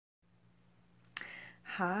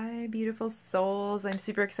Hi, beautiful souls. I'm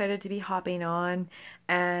super excited to be hopping on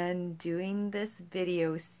and doing this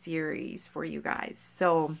video series for you guys.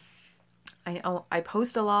 So, I know I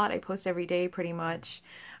post a lot, I post every day pretty much,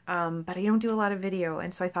 but I don't do a lot of video,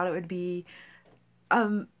 and so I thought it would be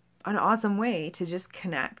um, an awesome way to just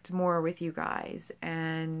connect more with you guys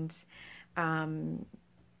and um,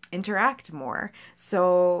 interact more.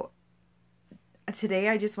 So, today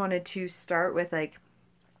I just wanted to start with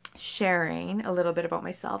sharing a little bit about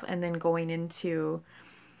myself and then going into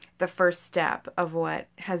the first step of what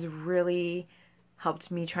has really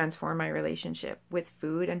helped me transform my relationship with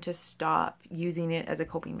food and to stop using it as a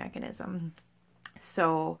coping mechanism.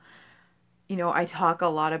 So, I talk a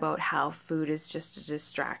lot about how food is just a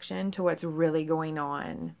distraction to what's really going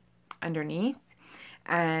on underneath.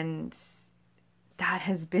 And that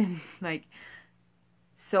has been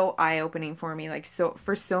so eye-opening for me. So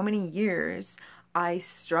for so many years, I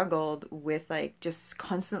struggled with just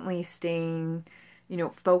constantly staying,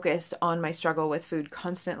 focused on my struggle with food,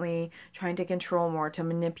 constantly trying to control more, to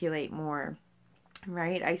manipulate more,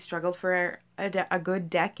 right? I struggled for a good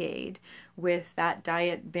decade with that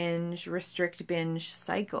diet binge, restrict binge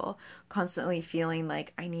cycle, constantly feeling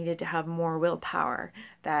like I needed to have more willpower,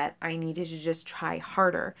 that I needed to just try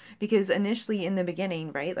harder. Because initially in the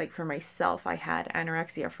beginning, right, like for myself, I had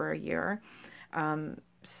anorexia for a year.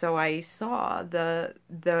 So I saw the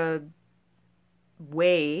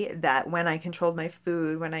way that when I controlled my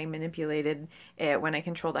food, when I manipulated it, when I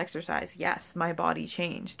controlled exercise, yes, my body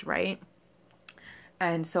changed, right?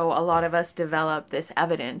 And so a lot of us develop this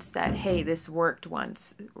evidence that, hey, this worked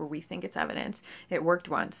once, or we think it's evidence, it worked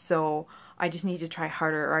once, so I just need to try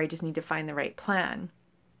harder, or I just need to find the right plan.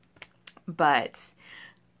 But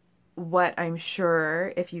what I'm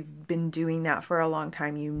sure, if you've been doing that for a long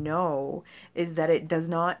time, is that it does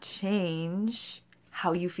not change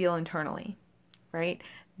how you feel internally, right?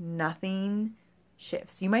 Nothing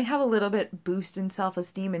shifts. You might have a little bit boost in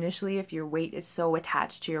self-esteem initially if your weight is so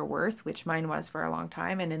attached to your worth, which mine was for a long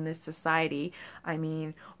time. And in this society, I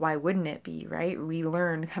mean, why wouldn't it be, right? We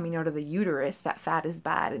learn coming out of the uterus that fat is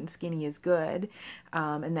bad and skinny is good,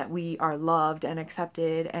 and that we are loved and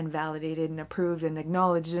accepted and validated and approved and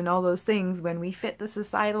acknowledged and all those things when we fit the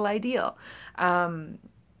societal ideal.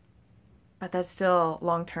 But that still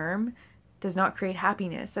long term does not create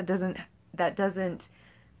happiness. That doesn't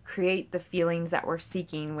create the feelings that we're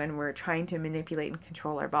seeking when we're trying to manipulate and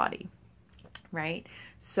control our body, right?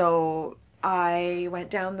 So I went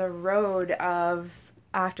down the road of,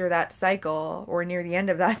 after that cycle, or near the end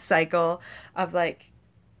of that cycle, of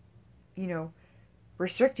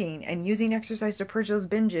restricting and using exercise to purge those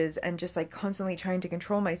binges and just constantly trying to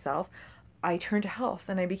control myself. I turned to health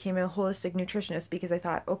and I became a holistic nutritionist because I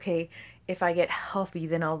thought, okay, if I get healthy,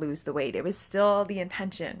 then I'll lose the weight. It was still the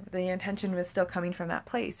intention. The intention was still coming from that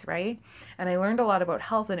place, right? And I learned a lot about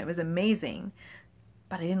health and it was amazing,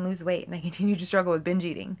 but I didn't lose weight and I continued to struggle with binge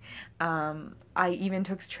eating. I even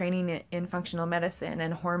took training in functional medicine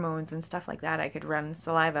and hormones and stuff like that. I could run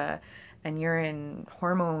saliva and urine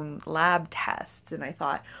hormone lab tests, and I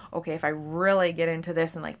thought, okay, if I really get into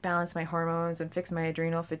this and balance my hormones and fix my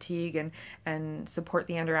adrenal fatigue and support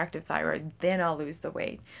the underactive thyroid, then I'll lose the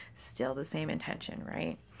weight. Still the same intention,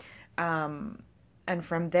 right? And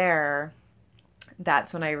from there,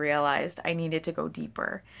 that's when I realized I needed to go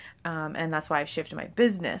deeper. And that's why I've shifted my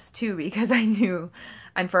business too, because I knew,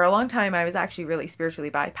 and for a long time I was actually really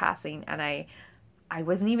spiritually bypassing, and I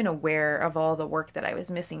wasn't even aware of all the work that I was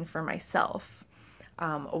missing for myself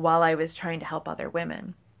while I was trying to help other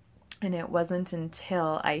women. And it wasn't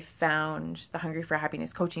until I found the Hungry for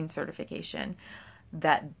Happiness coaching certification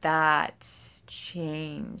that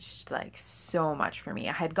changed so much for me.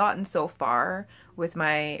 I had gotten so far with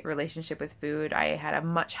my relationship with food. I had a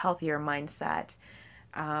much healthier mindset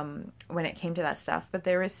when it came to that stuff, but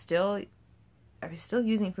I was still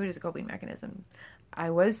using food as a coping mechanism. I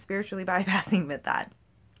was spiritually bypassing with that.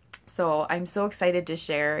 So I'm so excited to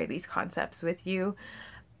share these concepts with you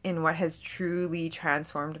in what has truly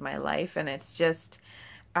transformed my life. And it's just,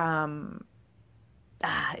 it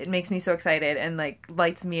makes me so excited and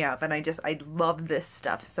lights me up. And I love this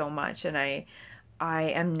stuff so much. And I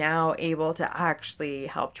am now able to actually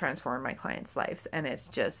help transform my clients' lives. And it's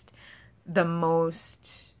just the most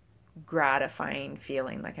gratifying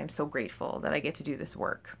feeling. I'm so grateful that I get to do this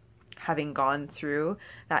work, having gone through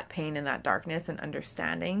that pain and that darkness and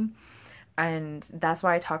understanding. And that's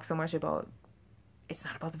why I talk so much about, it's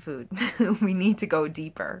not about the food. We need to go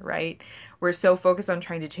deeper, right? We're so focused on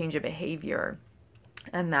trying to change a behavior,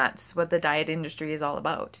 and that's what the diet industry is all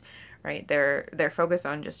about, right? They're focused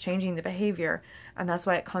on just changing the behavior, and that's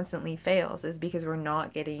why it constantly fails, is because we're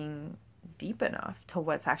not getting deep enough to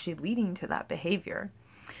what's actually leading to that behavior.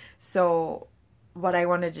 So what I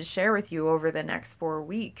wanted to share with you over the next 4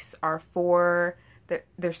 weeks are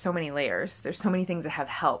there's so many layers. There's so many things that have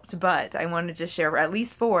helped, but I wanted to share at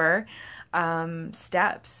least 4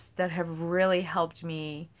 steps that have really helped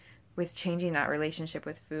me with changing that relationship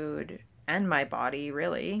with food and my body,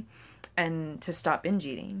 really, and to stop binge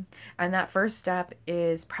eating. And that first step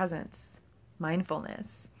is presence,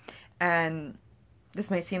 mindfulness. And this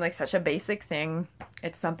might seem like such a basic thing.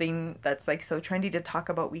 It's something that's like so trendy to talk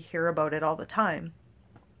about. We hear about it all the time.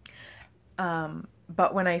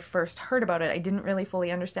 But when I first heard about it, I didn't really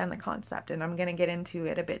fully understand the concept, and I'm going to get into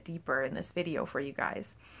it a bit deeper in this video for you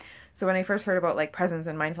guys. So when I first heard about like presence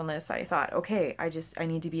and mindfulness, I thought, okay, I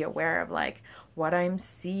need to be aware of like what I'm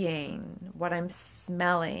seeing, what I'm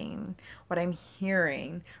smelling, what I'm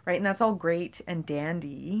hearing, right? And that's all great and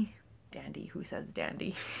dandy. Dandy, who says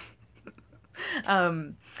dandy?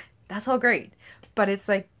 That's all great. But it's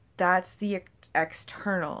like, that's the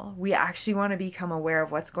external. We actually want to become aware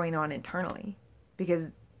of what's going on internally, because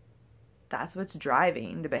that's what's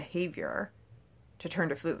driving the behavior to turn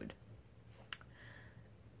to food.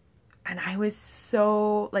 And I was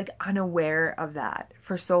so like unaware of that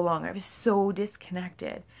for so long. I was so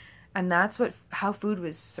disconnected. And that's how food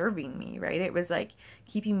was serving me, right? It was like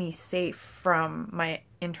keeping me safe from my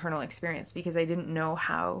internal experience, because I didn't know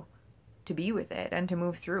how to be with it and to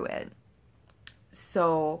move through it.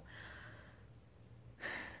 So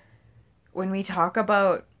when we talk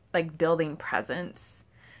about like building presence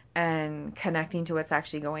and connecting to what's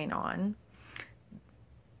actually going on,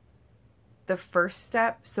 the first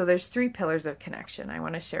step, so there's 3 pillars of connection I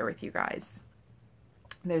want to share with you guys.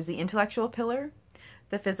 There's the intellectual pillar,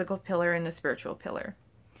 the physical pillar, and the spiritual pillar.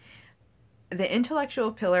 The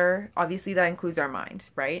intellectual pillar, obviously that includes our mind,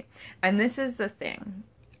 right? And this is the thing.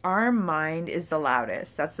 Our mind is the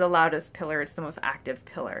loudest. That's the loudest pillar. It's the most active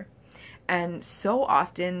pillar. And so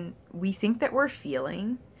often we think that we're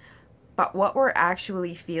feeling, but what we're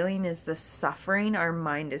actually feeling is the suffering our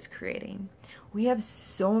mind is creating. We have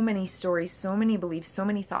so many stories, so many beliefs, so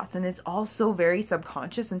many thoughts, and it's all so very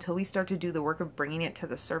subconscious until we start to do the work of bringing it to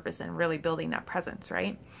the surface and really building that presence,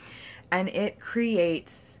 right? And it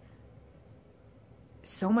creates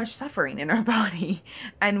so much suffering in our body,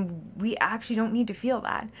 and we actually don't need to feel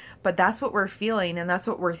that, but that's what we're feeling, and that's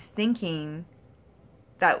what we're thinking.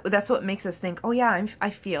 That's what makes us think, oh yeah,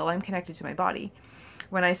 I'm connected to my body.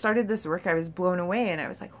 When I started this work, I was blown away, and I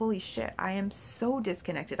was like, holy shit, I am so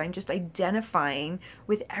disconnected. I'm just identifying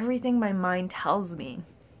with everything my mind tells me.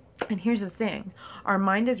 And here's the thing. Our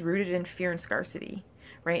mind is rooted in fear and scarcity,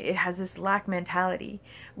 right? It has this lack mentality.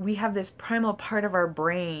 We have this primal part of our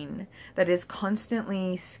brain that is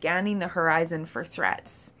constantly scanning the horizon for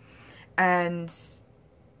threats. And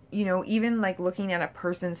you know, even like looking at a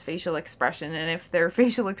person's facial expression, and if their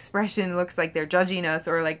facial expression looks like they're judging us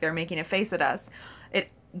or like they're making a face at us,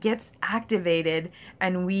 it gets activated,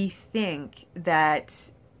 and we think that,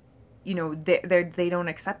 you know, they don't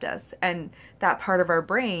accept us. And that part of our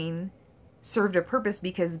brain served a purpose,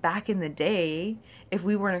 because back in the day, if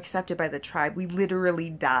we weren't accepted by the tribe, we literally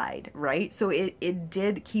died, right? So it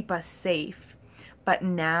did keep us safe. But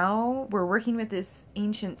now we're working with this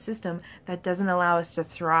ancient system that doesn't allow us to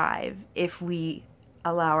thrive if we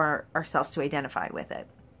allow ourselves to identify with it,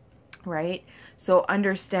 right? So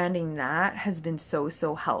understanding that has been so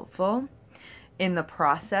helpful in the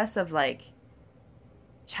process of like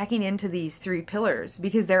checking into these 3 pillars,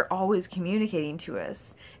 because they're always communicating to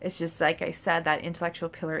us. It's just like I said, that intellectual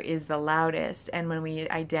pillar is the loudest, and when we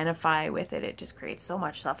identify with it, it just creates so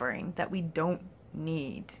much suffering that we don't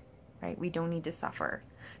need. Right? We don't need to suffer.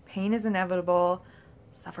 Pain is inevitable.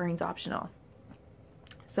 Suffering's optional.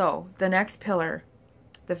 So the next pillar,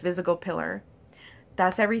 the physical pillar,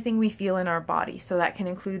 that's everything we feel in our body. So that can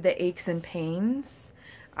include the aches and pains,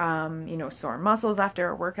 you know, sore muscles after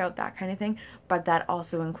a workout, that kind of thing. But that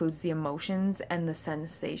also includes the emotions and the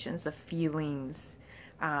sensations, the feelings.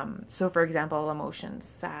 So for example,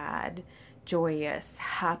 emotions, sad, joyous,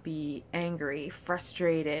 happy, angry,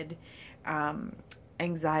 frustrated,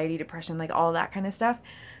 anxiety, depression, like all that kind of stuff.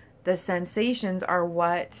 The sensations are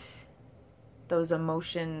what those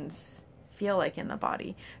emotions feel like in the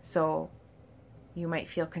body. So you might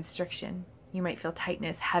feel constriction, you might feel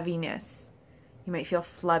tightness, heaviness, you might feel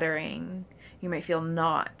fluttering, you might feel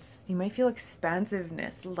knots, you might feel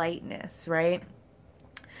expansiveness, lightness, right?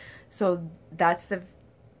 So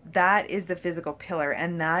that is the physical pillar,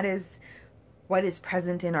 and that is what is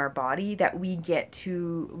present in our body that we get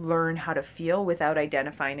to learn how to feel without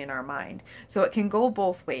identifying in our mind. So it can go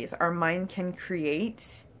both ways. Our mind can create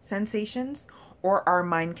sensations, or our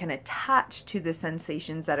mind can attach to the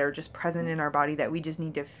sensations that are just present in our body that we just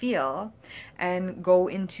need to feel, and go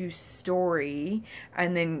into story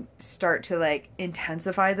and then start to like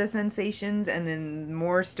intensify the sensations, and then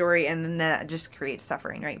more story, and then that just creates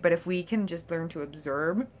suffering, right? But if we can just learn to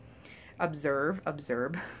observe,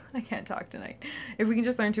 I can't talk tonight. If we can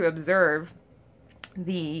just learn to observe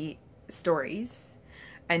the stories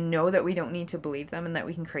and know that we don't need to believe them, and that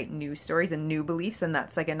we can create new stories and new beliefs, and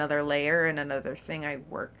that's like another layer and another thing I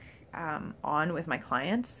work on with my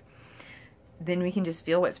clients, then we can just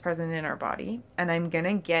feel what's present in our body. And I'm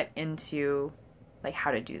gonna get into like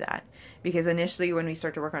how to do that, because initially when we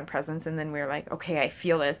start to work on presence and then we're like, okay, I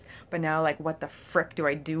feel this, but now like what the frick do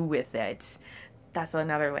I do with it? That's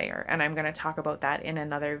another layer, and I'm gonna talk about that in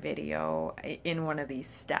another video in one of these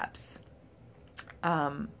steps.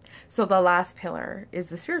 So the last pillar is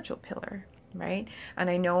the spiritual pillar, right? And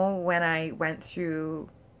I know when I went through,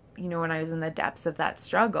 when I was in the depths of that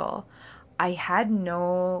struggle, I had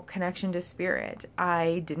no connection to spirit.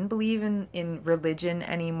 I didn't believe in religion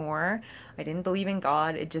anymore. I didn't believe in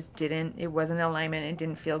God. It wasn't alignment. It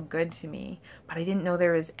didn't feel good to me. But I didn't know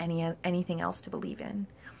there was anything else to believe in,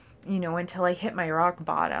 until I hit my rock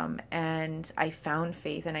bottom and I found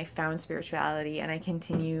faith and I found spirituality, and I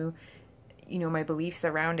continue, my beliefs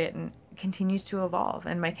around it, and continues to evolve,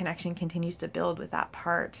 and my connection continues to build with that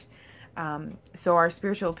part. So our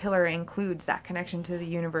spiritual pillar includes that connection to the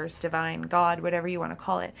universe, divine, God, whatever you want to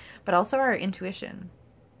call it, but also our intuition,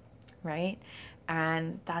 right?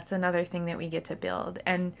 And that's another thing that we get to build.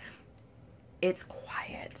 And it's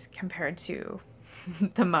quiet compared to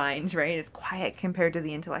the mind, right? It's quiet compared to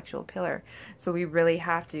the intellectual pillar. So we really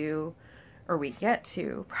have to, or we get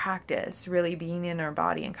to practice really being in our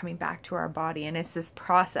body and coming back to our body. And it's this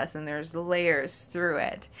process, and there's layers through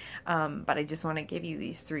it. But I just want to give you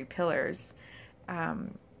these 3 pillars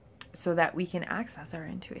so that we can access our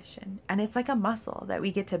intuition. And it's like a muscle that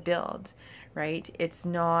we get to build, right? It's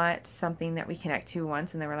not something that we connect to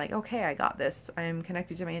once and then we're like, okay, I got this. I'm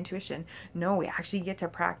connected to my intuition. No, we actually get to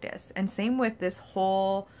practice. And same with this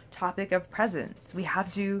whole topic of presence. We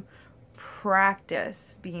have to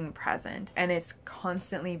practice being present, and it's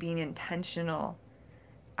constantly being intentional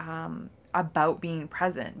about being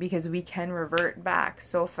present, because we can revert back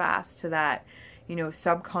so fast to that,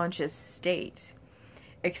 subconscious state,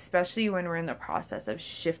 especially when we're in the process of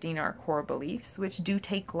shifting our core beliefs, which do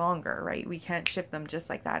take longer, right? We can't shift them just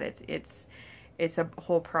like that. It's a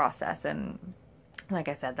whole process, and like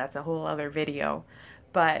I said, that's a whole other video.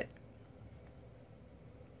 But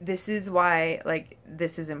this is why,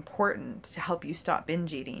 this is important to help you stop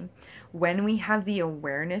binge eating. When we have the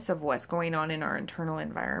awareness of what's going on in our internal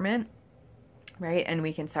environment, right? And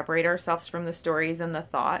we can separate ourselves from the stories and the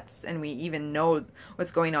thoughts, and we even know what's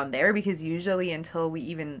going on there, because usually until we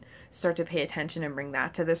even start to pay attention and bring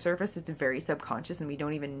that to the surface, it's very subconscious and we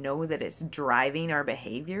don't even know that it's driving our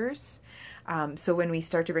behaviors. So when we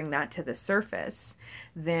start to bring that to the surface,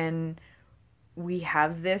 then we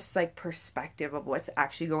have this perspective of what's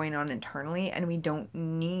actually going on internally, and we don't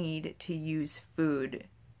need to use food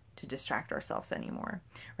to distract ourselves anymore,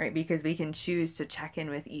 right? Because we can choose to check in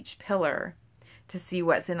with each pillar to see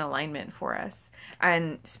what's in alignment for us.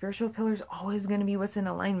 And spiritual pillar is always going to be what's in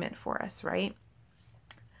alignment for us, right?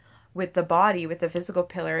 With the body, with the physical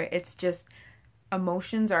pillar, it's just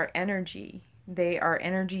emotions are energy. They are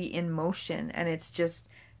energy in motion, and it's just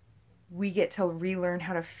we get to relearn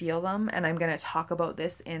how to feel them. And I'm going to talk about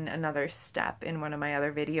this in another step in one of my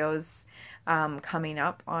other videos coming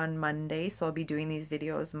up on Monday. So I'll be doing these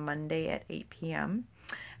videos Monday at 8 p.m.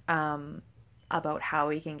 About how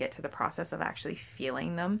we can get to the process of actually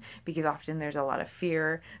feeling them, because often there's a lot of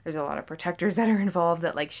fear, there's a lot of protectors that are involved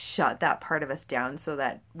that shut that part of us down so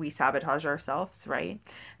that we sabotage ourselves, right?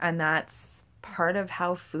 And that's part of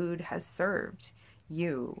how food has served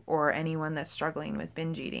you or anyone that's struggling with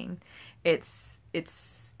binge eating. It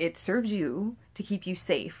serves you to keep you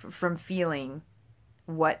safe from feeling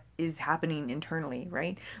what is happening internally,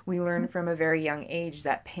 right? We learn from a very young age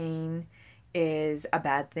that pain is a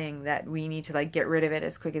bad thing, that we need to get rid of it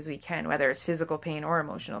as quick as we can, whether it's physical pain or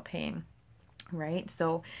emotional pain, right?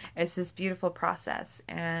 So it's this beautiful process,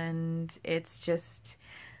 and it's just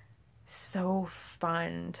so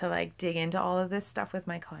fun to dig into all of this stuff with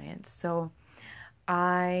my clients. So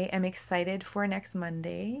I am excited for next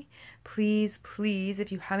Monday. Please,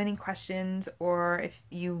 if you have any questions or if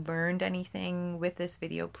you learned anything with this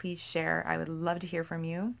video, please share. I would love to hear from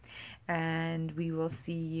you. And we will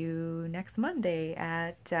see you next Monday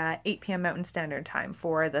at 8 p.m. Mountain Standard Time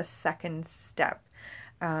for the second step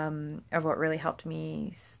of what really helped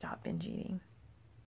me stop binge eating.